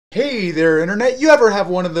Hey there, Internet. You ever have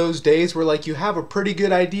one of those days where you have a pretty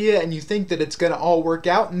good idea and you think that it's gonna all work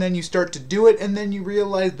out, and then you start to do it and then you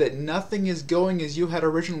realize that nothing is going as you had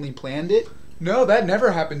originally planned it? No, that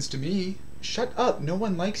never happens to me. Shut up, no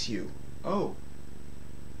one likes you. Oh.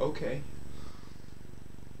 Okay.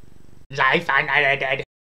 Life unedited.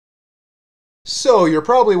 So, you're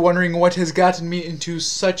probably wondering what has gotten me into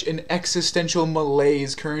such an existential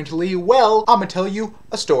malaise currently. Well, I'ma tell you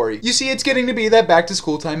a story. You see, it's getting to be that back to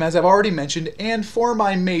school time, as I've already mentioned, and for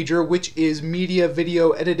my major, which is media,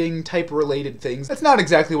 video, editing type related things, that's not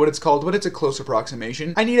exactly what it's called, but it's a close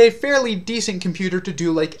approximation. I need a fairly decent computer to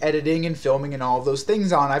do editing and filming and all of those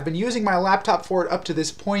things on. I've been using my laptop for it up to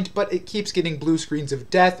this point, but it keeps getting blue screens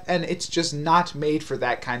of death, and it's just not made for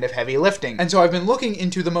that kind of heavy lifting. And so I've been looking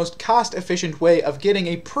into the most cost-efficient way of getting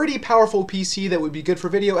a pretty powerful PC that would be good for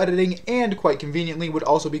video editing and quite conveniently would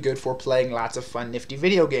also be good for playing lots of fun nifty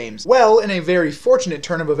video games. Well, in a very fortunate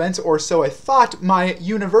turn of events, or so I thought, my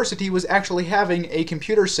university was actually having a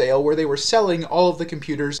computer sale where they were selling all of the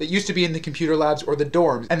computers that used to be in the computer labs or the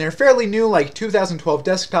dorms. And they're fairly new, 2012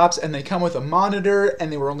 desktops, and they come with a monitor,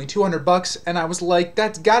 and they were only $200, and I was like,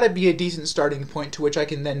 that's gotta be a decent starting point to which I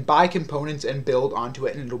can then buy components and build onto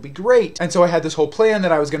it and it'll be great. And so I had this whole plan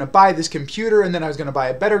that I was gonna buy this computer, and then I was going to buy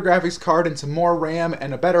a better graphics card and some more RAM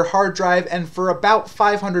and a better hard drive, and for about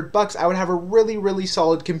 $500 I would have a really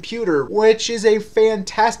solid computer, which is a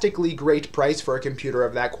fantastically great price for a computer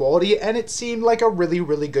of that quality, and it seemed like a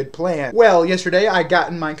really good plan. Well, yesterday I got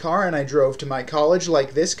in my car and I drove to my college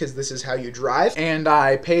like this, because this is how you drive, and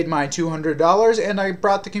I paid my $200 and I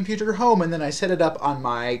brought the computer home, and then I set it up on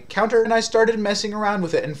my counter and I started messing around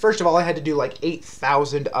with it. And first of all, I had to do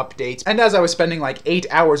 8,000 updates, and as I was spending 8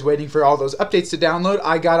 hours waiting for all those updates to download,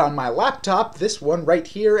 I got on my laptop, this one right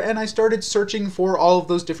here, and I started searching for all of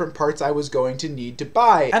those different parts I was going to need to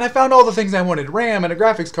buy. And I found all the things I wanted: RAM and a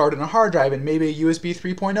graphics card and a hard drive and maybe a USB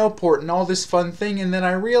 3.0 port and all this fun thing, and then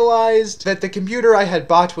I realized that the computer I had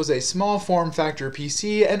bought was a small form factor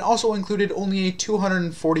PC and also included only a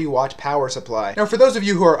 240 watt power supply. Now, for those of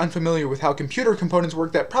you who are unfamiliar with how computer components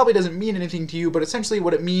work, that probably doesn't mean anything to you, but essentially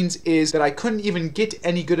what it means is that I couldn't even get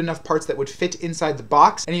any good enough parts that would fit inside the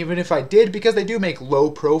box, and even if I did, because they do make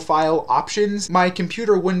low profile options, my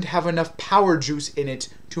computer wouldn't have enough power juice in it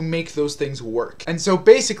to make those things work. And so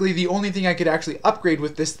basically the only thing I could actually upgrade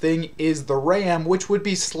with this thing is the RAM, which would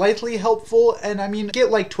be slightly helpful. And I mean,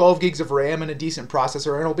 get 12 gigs of RAM and a decent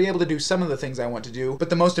processor and I'll be able to do some of the things I want to do. But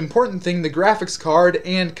the most important thing, the graphics card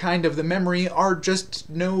and kind of the memory, are just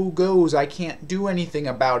no-goes. I can't do anything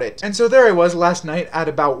about it. And so there I was last night at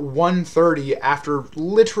about 1:30 after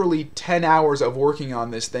literally 10 hours of working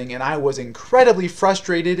on this thing, and I was incredibly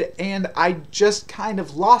frustrated and I just kind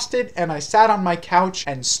of lost it, and I sat on my couch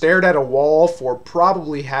and stared at a wall for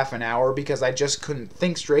probably half an hour because I just couldn't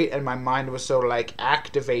think straight and my mind was so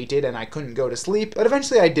activated and I couldn't go to sleep. But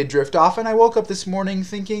eventually I did drift off, and I woke up this morning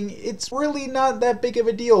thinking it's really not that big of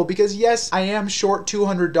a deal, because yes, I am short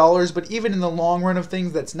 $200, but even in the long run of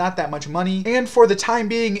things, that's not that much money, and for the time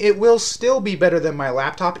being it will still be better than my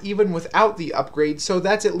laptop even without the upgrade, so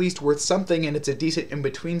that's at least worth something, and it's a decent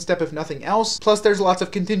in-between step if nothing else. Plus there's lots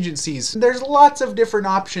of contingencies. There's lots of different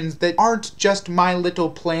options that aren't just my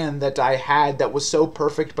little plan that I had that was so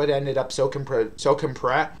perfect but ended up so completely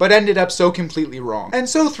wrong. And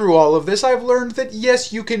so through all of this, I've learned that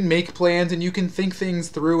yes, you can make plans and you can think things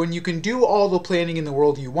through and you can do all the planning in the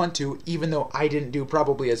world you want to, even though I didn't do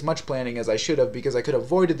probably as much planning as I should have, because I could have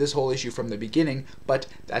avoided this whole issue from the beginning, but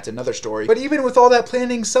that's another story. But even with all that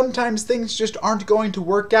planning, sometimes things just aren't going to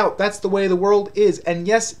work out. That's the way the world is. And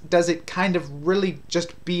yes, does it kind of really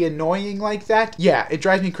just be annoying like that? Yeah, it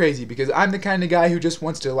drives me crazy because I'm the kind of guy who just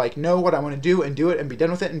wants to know what I want to do and be done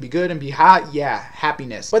with it and be good and be hot. Yeah,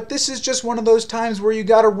 happiness. But this is just one of those times where you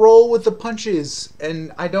gotta roll with the punches,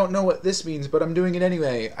 and I don't know what this means, but I'm doing it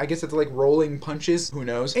anyway. I guess it's rolling punches, who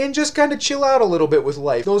knows, and just kind of chill out a little bit with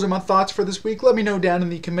life. Those are my thoughts for this week. Let me know down in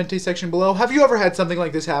the comment section below. Have you ever had something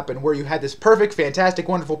like this happen, where you had this perfect, fantastic,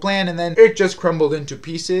 wonderful plan and then it just crumbled into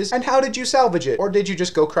pieces? And how did you salvage it? Or did you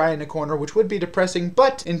just go cry in a corner, which would be depressing?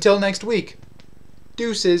 But until next week,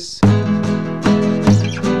 deuces.